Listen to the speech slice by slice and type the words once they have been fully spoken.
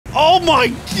Oh my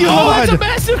God! Oh, that's a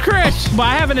massive crash. But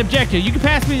I have an objective. You can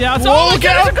pass me the outside. Whoa, Oh my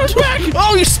God, it goes back.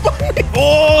 Oh, you spun me!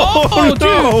 Oh,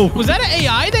 no! Dude, was that an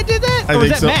AI that did that? I or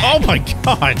think was so. that Oh my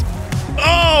God!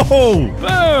 Oh!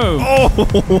 Boom!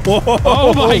 Oh!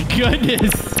 Oh my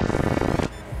goodness!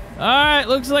 All right,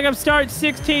 looks like I'm starting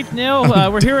 16th,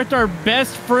 Neil. We're here with our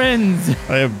best friends.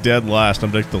 I am dead last.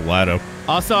 I'm next to Lado.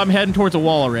 Also, I'm heading towards a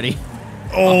wall already.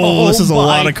 Oh, this is a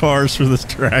lot of cars for this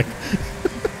track.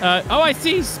 Oh, I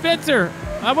see Spencer.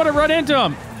 I want to run into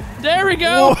him. There we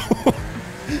go.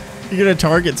 You're going to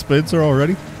target Spencer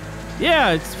already?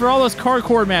 Yeah, it's for all those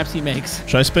cardcore maps he makes.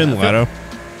 Should I spin Lado?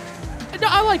 No,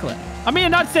 I like Lado. I mean,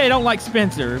 not to say I don't like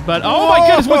Spencer, but oh my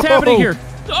goodness, what's happening here?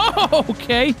 Oh,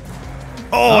 okay.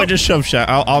 Oh, I just shoved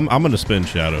Shadow. I'm going to spin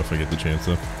Shadow if I get the chance,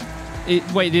 though.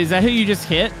 Wait, is that who you just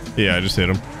hit? Yeah, I just hit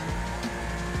him.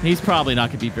 He's probably not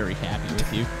going to be very happy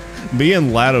with you. Me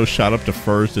and Lado shot up to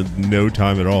first in no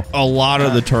time at all. A lot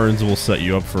of the turns will set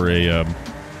you up for a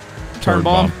turn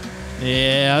bomb.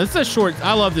 Yeah, this is a short.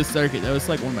 I love this circuit, though. It's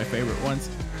like one of my favorite ones.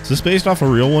 Is this based off a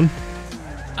real one?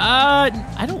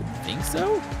 I don't think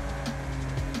so.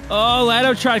 Oh,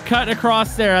 Lado tried cutting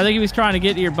across there. I think he was trying to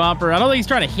get to your bumper. I don't think he's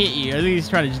trying to hit you. I think he's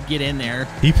trying to just get in there.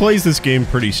 He plays this game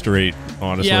pretty straight,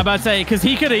 honestly. Yeah, I'm about to say, because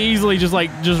he could have easily just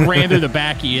ran through the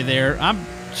back of you there.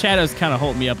 Shadow's kind of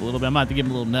holding me up a little bit. I'm about to give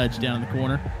him a little nudge down in the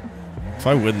corner. If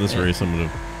I win this race, I'm going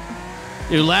to...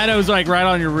 Dude, Lado's like right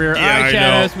on your rear. Yeah, all right,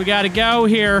 Shadows, we got to go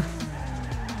here.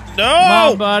 No!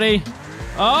 Come on, buddy.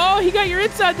 Oh, he got your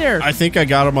inside there. I think I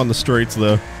got him on the straights,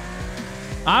 though.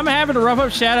 I'm having to rough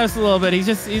up Shadows a little bit.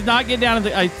 He's not getting down to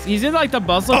the... he's in like the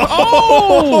bustle.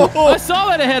 Oh! I saw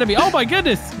that ahead of me. Oh, my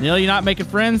goodness. Neil, you not making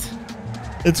friends?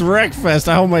 It's Wreckfest.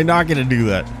 How am I not going to do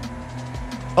that?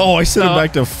 Oh, I sent him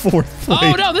back to fourth place.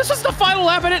 Oh, no, this was the final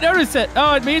lap. I didn't notice it.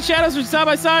 Oh, me and Shadows were side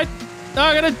by side. Oh,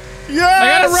 I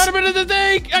gotta run him into the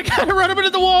thing. I gotta run him into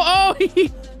the wall. Oh,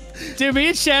 dude, me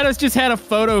and Shadows just had a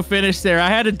photo finish there. I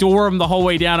had to door him the whole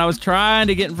way down. I was trying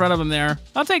to get in front of him there.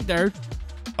 I'll take third.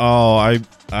 Oh, I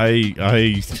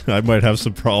might have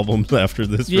some problems after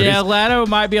this race. Yeah, Lado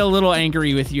might be a little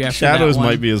angry with you after Shadows that one.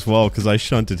 might be as well, because I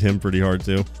shunted him pretty hard,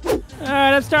 too. All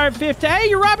right, let's start 5th. Hey,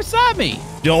 you're right beside me.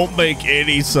 Don't make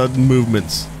any sudden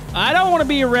movements. I don't want to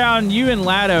be around you and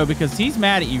Lado because he's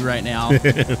mad at you right now.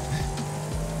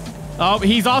 Oh,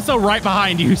 he's also right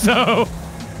behind you, so...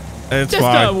 It's just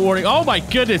fine. a warning. Oh, my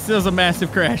goodness, this was a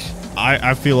massive crash.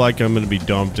 I feel like I'm going to be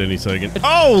dumped any second.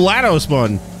 Oh, Lado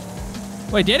spun.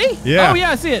 Wait, did he? Yeah. Oh, yeah,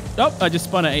 I see it. Oh, I just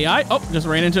spun an AI. Oh, just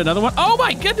ran into another one. Oh,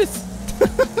 my goodness.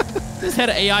 Just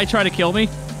had an AI try to kill me.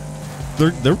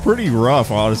 They're pretty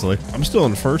rough, honestly. I'm still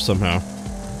in first somehow.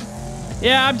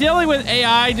 Yeah, I'm dealing with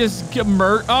AI just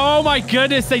oh, my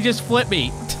goodness. They just flipped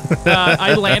me.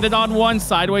 I landed on one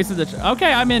sideways to the...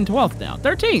 Okay, I'm in 12th now.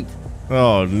 13th.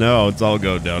 Oh, no. It's all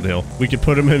going downhill. We could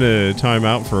put him in a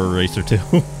timeout for a race or two.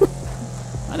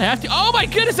 I'd have to... Oh, my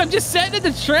goodness. I'm just setting at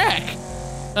the track.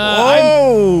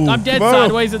 I'm dead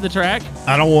sideways at the track.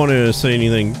 I don't want to say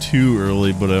anything too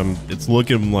early, but it's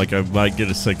looking like I might get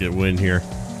a second win here.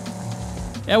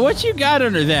 Yeah, what you got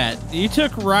under that? You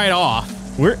took right off.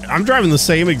 I'm driving the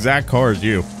same exact car as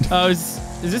you. Oh, is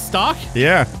this stock?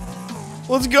 Yeah.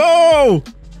 Let's go!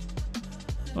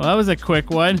 Well, that was a quick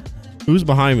one. Who's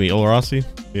behind me? El Rossi?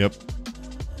 Yep.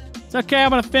 It's okay. I'm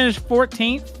going to finish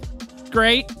 14th.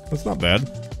 Great. That's not bad.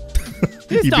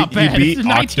 It's not bad. There's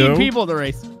 19 Octo? people in the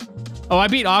race. Oh, I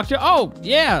beat Octo. Oh,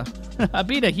 yeah. I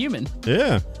beat a human.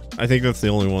 Yeah. I think that's the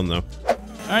only one, though.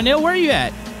 All right, Neil, where are you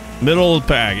at? Middle of the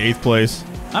pack, 8th place.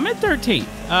 I'm at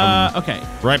 13th. Okay.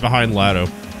 Right behind Lado.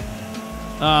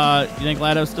 You think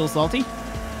Lado's still salty?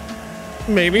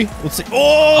 Maybe. Let's see.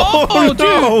 Oh, no!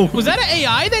 Dude. Was that an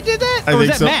AI that did that? I or was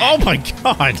think that so. Mac? Oh, my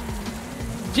God.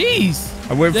 Jeez.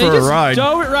 I went for a ride.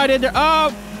 Dove it right in there.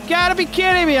 Oh, gotta be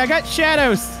kidding me. I got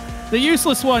Shadows. The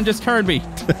useless one just turned me.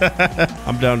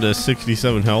 I'm down to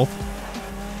 67 health.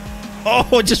 Oh,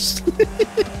 it just...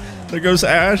 There goes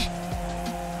Ash.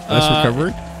 Nice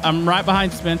recovery. I'm right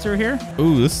behind Spencer here.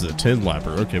 Ooh, this is a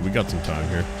 10-lapper. Okay, we got some time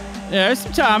here. Yeah, there's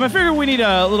some time. I figure we need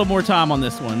a little more time on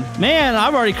this one. Man,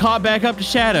 I've already caught back up to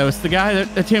Shadows, the guy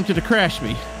that attempted to crash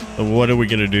me. So what are we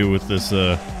going to do with this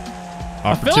opportunity?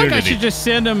 I feel like I should just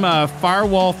send him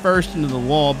firewall first into the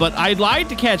wall, but I'd like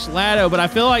to catch Lado, but I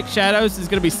feel like Shadows is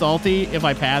going to be salty if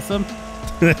I pass him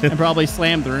and probably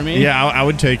slam through me. Yeah, I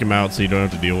would take him out so you don't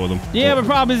have to deal with him. Yeah, but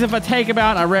problem is if I take him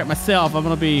out and I wreck myself, I'm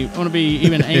gonna be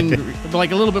even angry,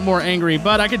 like a little bit more angry.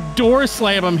 But I could door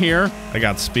slam him here. I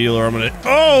got Spieler. I'm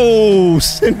gonna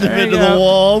send him into the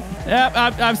wall. Yep,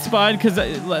 I'm spun because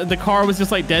the car was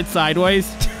just like dead sideways.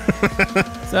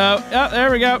 So,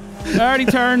 there we go. I already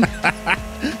turned.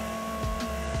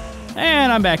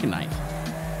 And I'm back in ninth.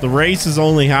 The race is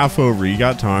only half over. You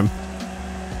got time.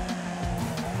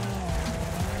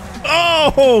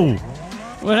 Oh!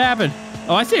 What happened?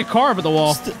 Oh, I see a car up at the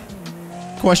wall.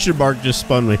 Question mark just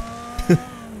spun me.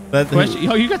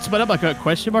 Oh, you got spun up like a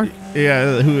question mark?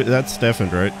 Yeah, that's Stefan,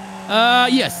 right?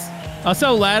 Yes.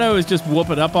 Also, Lado is just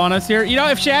whooping up on us here. You know,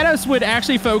 if Shadows would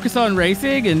actually focus on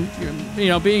racing and, you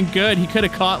know, being good, he could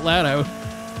have caught Lado.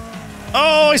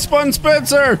 Oh, I spun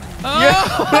Spencer! Oh, yeah.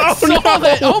 I saw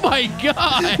that. Oh, my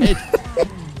God.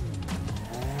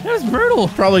 That was brutal.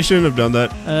 Probably shouldn't have done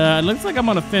that. It looks like I'm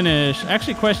going to finish.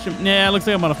 Actually, it looks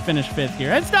like I'm going to finish 5th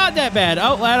here. It's not that bad.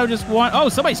 Oh, Lado just won. Oh,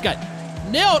 somebody's got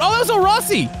nailed. Oh, that was a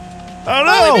Rossi. Oh, no.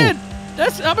 Oh, he did.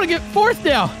 I'm going to get 4th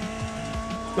now.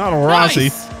 Not a Rossi.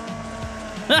 Nice.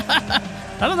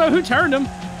 I don't know who turned him.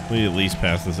 We at least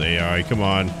pass this AI. Come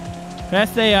on.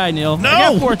 Pass the AI, Neil. No.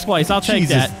 I got 4th place. I'll take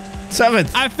Jesus. that.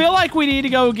 7th. I feel like we need to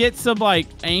go get some, like,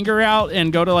 anger out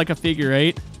and go to, like, a figure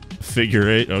 8. Figure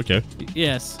 8. Okay.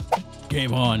 Yes.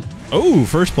 Game on. Oh,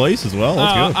 first place as well.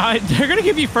 Let's go. They're going to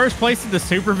give you first place in the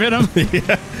Super Venom.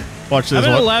 Yeah. Watch this.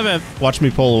 I'm at 11th. Watch me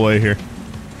pull away here.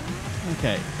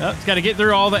 Okay. It's got to get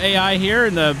through all the AI here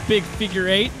in the big figure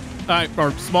 8.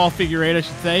 Or small figure 8, I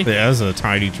should say. Yeah, that's a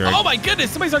tiny track. Oh, my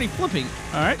goodness. Somebody's already flipping.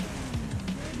 All right.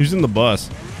 Who's in the bus?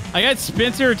 I got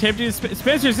Spencer attempting to...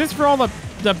 Spencer, is this for all the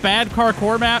bad car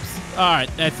maps? All right,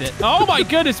 that's it. Oh, my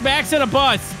goodness. Mac's in a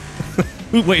bus.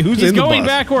 Wait, who's in the bus? He's going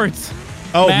backwards.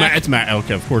 Oh, Mac. It's Mac.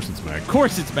 Okay, of course it's Mac. Of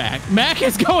course it's Mac. Mac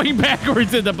is going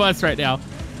backwards in the bus right now.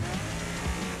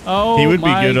 Oh, he would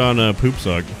be good on Poop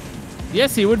Suck.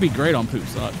 Yes, he would be great on Poop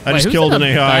Suck. I just killed an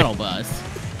AI. Battle bus.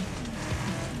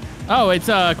 Oh, it's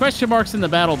question marks in the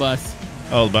battle bus.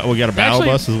 Oh, we got a battle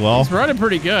bus as well? It's running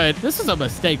pretty good. This is a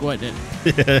mistake, wasn't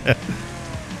it?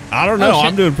 I don't know.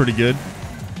 I'm doing pretty good.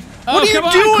 Oh, what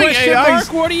are you doing, AI?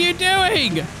 What are you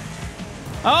doing?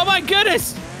 Oh, my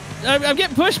goodness. I'm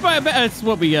getting pushed by a bus. That's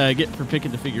what we get for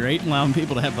picking the figure 8 and allowing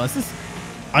people to have buses.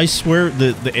 I swear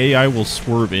the AI will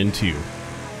swerve into you.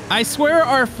 I swear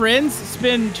our friends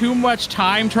spend too much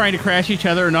time trying to crash each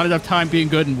other and not enough time being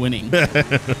good and winning.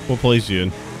 What place you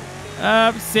in?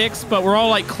 6, but we're all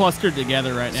like clustered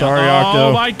together right now. Sorry, Octo.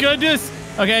 Oh my goodness.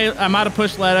 Okay, I might have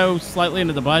pushed Leto slightly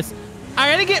into the bus. I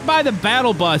gotta get by the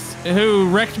battle bus who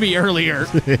wrecked me earlier.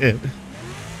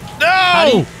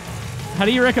 No! How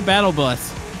do you wreck a battle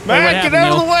bus? Mac, get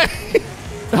out of the way!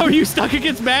 Oh, you stuck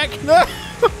against Mac? No!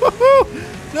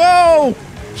 No!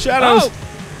 Shadows. Oh.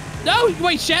 No,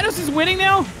 wait, Shadows is winning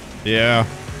now? Yeah.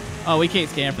 Oh, we can't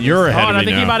stand for this. You're ahead of me I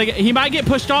think now. he might get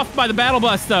pushed off by the battle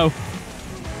bus, though.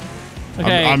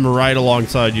 Okay. I'm right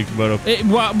alongside you, Komodo.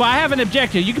 Well, I have an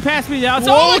objective. You can pass me down. Whoa,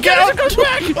 Oh, my goodness, it goes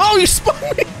back! Oh, you spun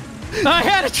me! I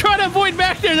had to try to avoid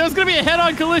back there. That was going to be a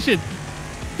head-on collision.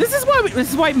 This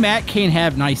is why Matt can't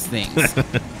have nice things.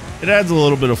 It adds a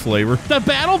little bit of flavor. The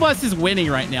battle bus is winning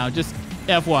right now, just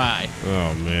FYI.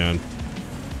 Oh, man.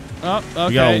 Oh, okay.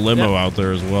 We got a limo out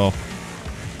there as well.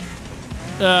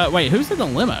 Wait, who's in the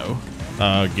limo?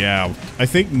 Yeah. I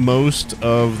think most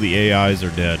of the AIs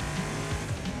are dead.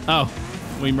 Oh,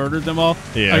 we murdered them all?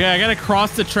 Yeah. Okay, I got to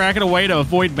cross the track in a way to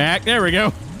avoid Mac. There we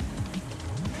go.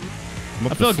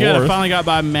 I feel good. I finally got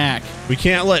by Mac. We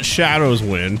can't let Shadows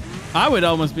win. I would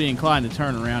almost be inclined to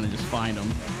turn around and just find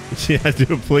him. Yeah,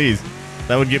 do it, please.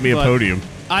 That would get me a podium.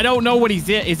 I don't know what he's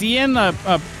in. Is he in a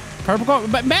purple car?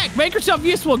 But Mac, make yourself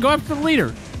useful. Go after the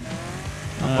leader.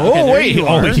 Okay, wait.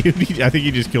 I think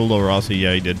he just killed Rossi.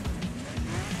 Yeah, he did.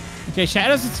 Okay,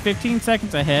 Shadows is 15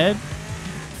 seconds ahead.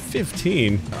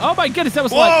 15? Oh, my goodness. That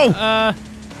was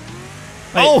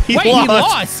he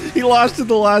lost. He lost at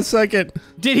the last second.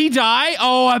 Did he die?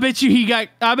 Oh, I bet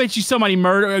you somebody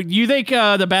murdered. You think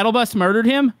the battle bus murdered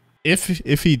him?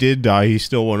 If he did die, he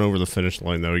still went over the finish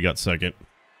line, though. He got second.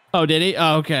 Oh, did he?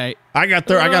 Oh, okay. I got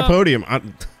third. I got podium.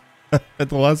 At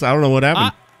the last, I don't know what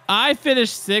happened. I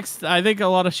finished 6th. I think a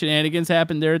lot of shenanigans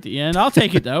happened there at the end. I'll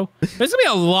take it, though. There's going to be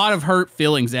a lot of hurt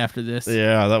feelings after this.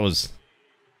 Yeah, that was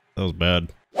bad.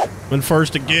 Went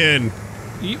first again.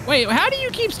 Wait, how do you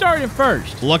keep starting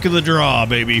first? Luck of the draw,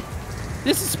 baby.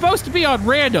 This is supposed to be on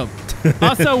random.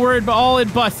 Also, we're all in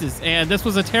buses, and this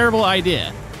was a terrible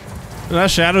idea. That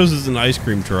Shadows is an ice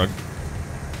cream truck.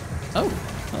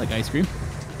 Oh, I like ice cream.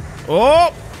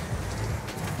 Oh!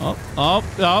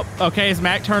 Okay, is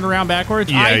Mac turned around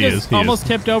backwards? Yeah, I just almost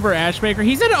tipped over Ashmaker.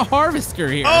 He's in a harvester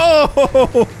here.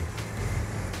 Oh!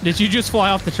 Did you just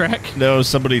fly off the track? No,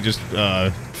 somebody just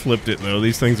flipped it, though.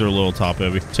 These things are a little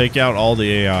top-heavy. Take out all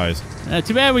the AIs.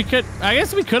 Too bad we could... I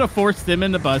guess we could have forced them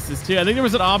into buses, too. I think there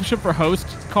was an option for host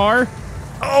car.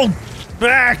 Oh,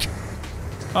 back!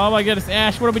 Oh, my goodness.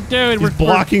 Ash, what are we doing? He's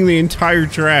blocking the entire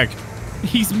track.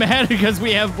 He's mad because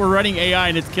we're running AI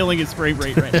and it's killing his frame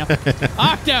rate right now.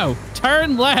 Octo,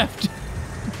 turn left,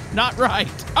 not right.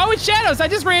 Oh, it's Shadows. I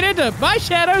just ran into my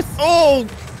Shadows. Oh,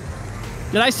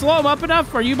 did I slow him up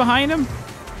enough? Are you behind him?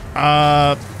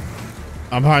 I'm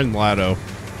behind Lado.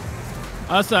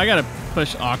 So I gotta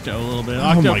push Octo a little bit.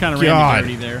 Octo kind of ran me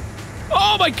dirty there.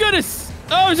 Oh my goodness!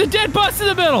 Oh, there's a dead bus in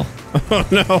the middle. Oh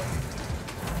no!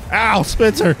 Ow,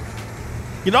 Spencer!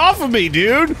 Get off of me,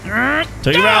 dude!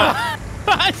 Take him out.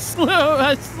 I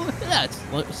slowed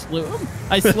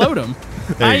him.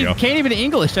 I can't even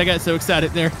English. I got so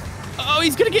excited there. Oh,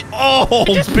 he's gonna get. Oh,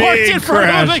 just big parked in front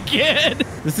crash. of him again.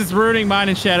 This is ruining mine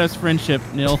and Shadow's friendship,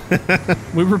 Neil.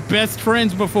 We were best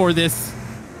friends before this.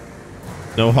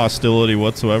 No hostility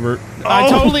whatsoever. I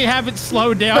totally haven't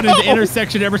slowed down in the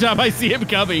intersection every time I see him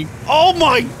coming. Oh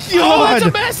my god! Oh, that's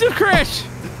a massive crash.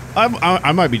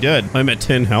 I might be dead. I'm at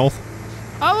 10 health.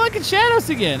 Oh, look at Shadows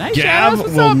again. Hey, Gav Shadows,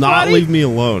 what's will up, not buddy? leave me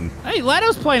alone. Hey,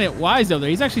 Lado's playing it wise over there.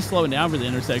 He's actually slowing down for the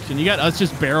intersection. You got us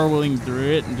just barreling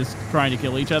through it and just trying to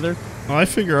kill each other. Well, I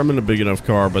figure I'm in a big enough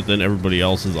car, but then everybody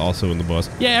else is also in the bus.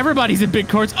 Yeah, everybody's in big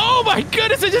cars. Oh my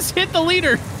goodness, I just hit the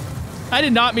leader. I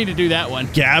did not mean to do that one.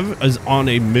 Gav is on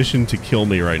a mission to kill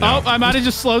me right now. Oh, I might have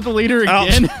just slowed the leader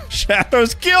again.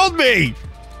 Shadows killed me.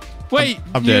 Wait,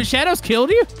 I'm dead. Shadows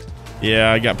killed you?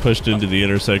 Yeah, I got pushed into the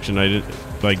intersection. I did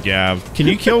by Gav. Can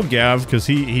you kill Gav? Because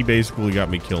he basically got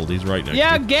me killed. He's right next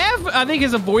to me. Gav, I think,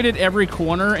 has avoided every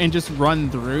corner and just run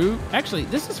through. Actually,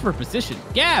 this is for position.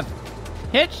 Gav,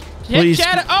 hit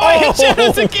Shadow. Oh, I hit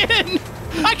Shadows again.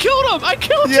 I killed him. I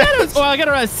killed Shadows. Well, I got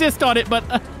to assist on it,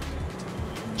 but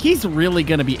he's really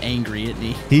going to be angry, isn't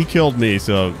he? He killed me,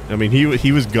 so, I mean,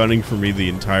 he was gunning for me the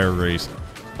entire race.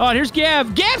 Oh, and here's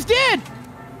Gav. Gav's dead.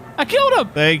 I killed him.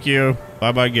 Thank you.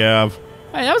 Bye-bye, Gav.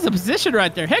 Hey, that was a position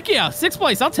right there. Heck yeah, 6th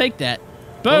place. I'll take that.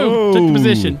 Boom. Took the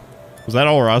position. Was that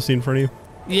all Rossi in front of you?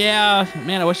 Yeah.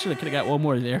 Man, I wish I could have got one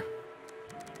more there.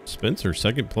 Spencer,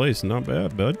 2nd place. Not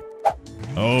bad, bud.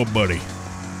 Oh, buddy.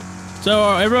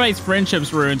 So everybody's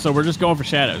friendship's ruined, so we're just going for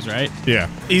Shadows, right? Yeah.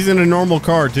 He's in a normal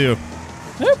car, too.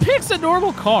 Who picks a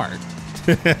normal car?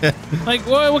 Like,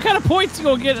 what kind of points you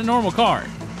gonna get in a normal car?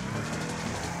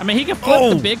 I mean, he can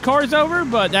flip the big cars over,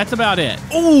 but that's about it.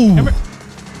 Oh!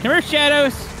 Come here,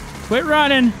 Shadows. Quit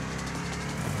running.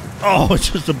 Oh, it's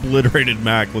just obliterated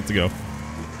Mac. Let's go.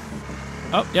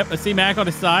 Oh, yep. I see Mac on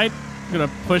his side. I'm going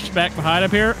to push back behind up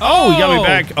here. Oh, he got me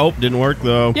back. Oh, didn't work,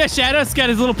 though. Yeah, Shadows got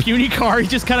his little puny car. He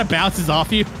just kind of bounces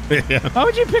off you. Yeah. Why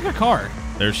would you pick a car?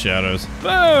 There's Shadows.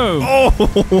 Boom.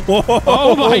 Oh.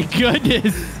 Oh, my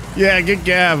goodness. Yeah, get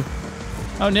Gav.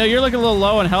 Oh, Neil, you're looking a little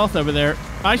low on health over there.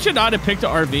 I should not have picked an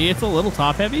RV. It's a little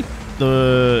top heavy.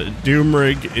 The Doom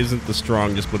Rig isn't the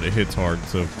strongest, but it hits hard,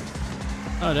 so.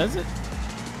 Oh, does it?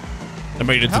 I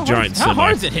mean, it's a giant semi. How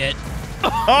hard does it hit?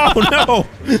 Oh, no.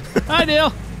 Hi,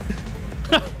 Neil.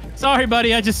 Sorry,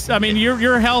 buddy. I mean,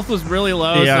 your health was really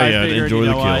low. Yeah, so yeah. Figured, Enjoy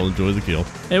the kill. What? Enjoy the kill.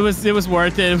 It was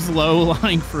worth it. It was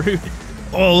low-lying fruit.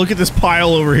 Oh, look at this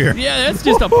pile over here. Yeah, that's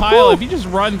just a pile. If you just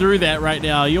run through that right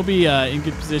now, you'll be in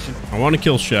good position. I want to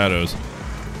kill Shadows.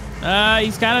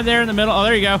 He's kind of there in the middle. Oh,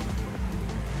 there you go.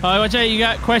 Oh, watch out. You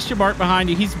got question mark behind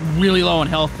you. He's really low on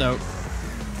health, though.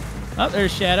 Oh,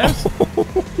 there's Shadows.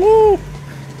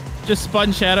 Just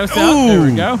spun Shadows out. Ooh. There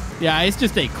we go. Yeah, it's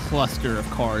just a cluster of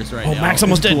cars right now. Oh, Max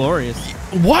almost dead. Glorious.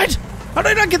 What? How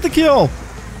did I not get the kill?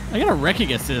 I got a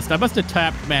wrecking assist. I must have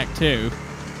tapped Mac, too.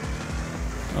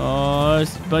 Oh,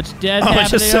 there's a bunch of death happening I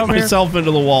just set over here. myself into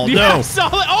the wall. Yeah, No.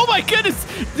 solid. Oh, my goodness.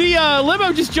 The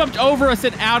limo just jumped over us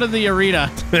and out of the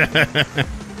arena.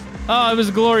 Oh, it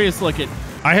was glorious looking.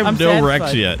 I have no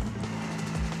wrecks yet.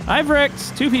 I've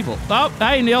wrecked 2 people. Oh,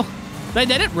 hi, Neil. They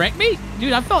didn't wreck me?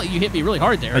 Dude, I felt like you hit me really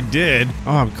hard there. I did.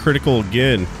 Oh, I'm critical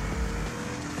again.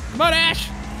 Come on, Ash.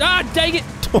 Ah, dang it.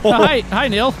 Oh, hi,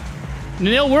 Neil.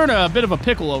 Neil, we're in a bit of a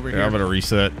picle over here. I'm going to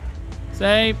reset.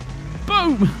 Say,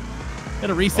 boom. Got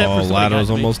to reset for somebody.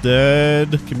 Lado's almost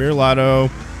dead. Come here,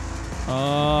 Lado.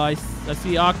 Oh, I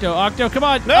see Octo. Octo, come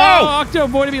on. No! Oh, Octo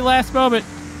avoided me last moment.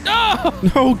 No!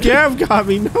 No, Gav got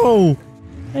me. No.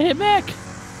 I hit Mac.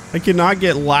 I cannot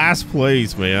get last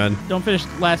place, man. Don't finish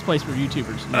last place for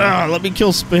YouTubers. Let me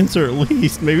kill Spencer at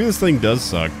least. Maybe this thing does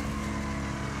suck.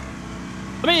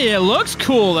 I mean, it looks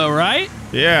cool, though, right?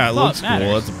 Yeah, it looks cool.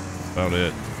 Matters. That's about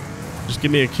it. Just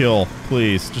give me a kill,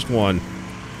 please. Just one.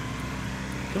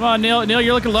 Come on, Neil. Neil,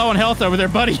 you're looking low on health over there,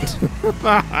 buddy.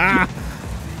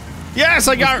 Yes,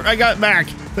 I got Mac.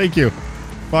 Thank you.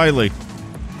 Finally.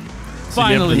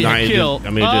 Finally, a kill. I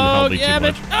mean, it didn't help me too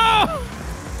much.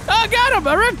 Oh, got him.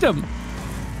 I wrecked him.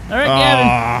 All right,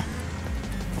 Gavin.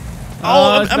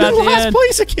 I'm in last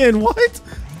place again. What?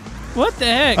 What the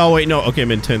heck? Oh, wait, no. Okay,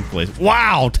 I'm in 10th place.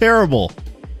 Wow, terrible.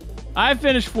 I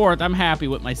finished 4th. I'm happy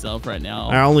with myself right now.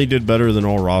 I only did better than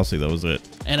old Rossi. That was it.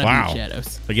 And I beat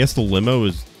Shadows. I guess the limo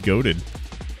is goated.